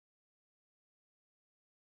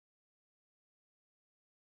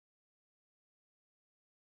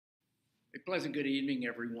A pleasant good evening,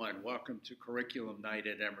 everyone. Welcome to Curriculum Night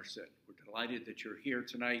at Emerson. We're delighted that you're here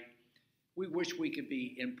tonight. We wish we could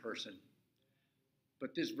be in person,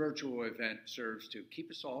 but this virtual event serves to keep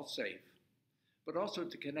us all safe, but also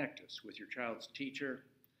to connect us with your child's teacher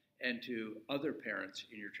and to other parents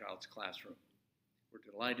in your child's classroom. We're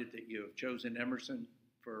delighted that you have chosen Emerson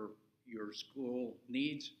for your school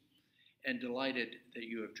needs and delighted that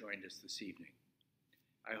you have joined us this evening.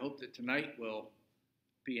 I hope that tonight will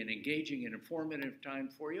be an engaging and informative time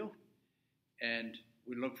for you, and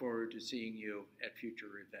we look forward to seeing you at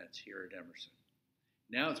future events here at Emerson.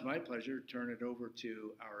 Now it's my pleasure to turn it over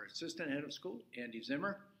to our Assistant Head of School, Andy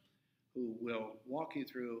Zimmer, who will walk you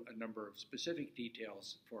through a number of specific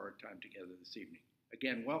details for our time together this evening.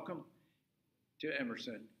 Again, welcome to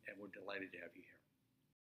Emerson, and we're delighted to have you here.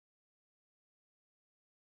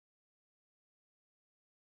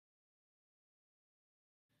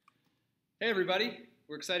 Hey everybody,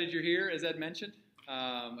 we're excited you're here, as Ed mentioned.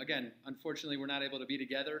 Again, unfortunately we're not able to be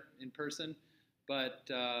together in person, but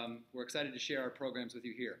we're excited to share our programs with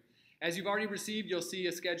you here. As you've already received, you'll see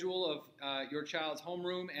a schedule of your child's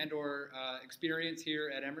homeroom and or experience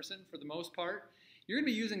here at Emerson for the most part. You're going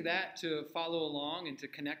to be using that to follow along and to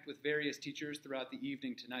connect with various teachers throughout the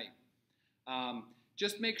evening tonight.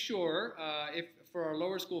 Just make sure, if for our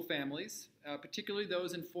lower school families, particularly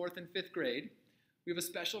those in 4th and 5th grade, we have a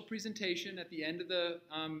special presentation at the end of the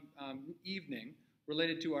evening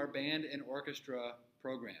related to our band and orchestra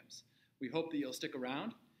programs. We hope that you'll stick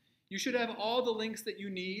around. You should have all the links that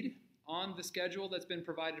you need on the schedule that's been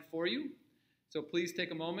provided for you. So please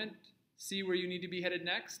take a moment, see where you need to be headed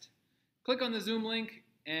next. Click on the Zoom link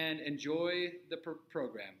and enjoy the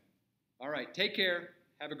program. All right, take care.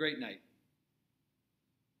 Have a great night.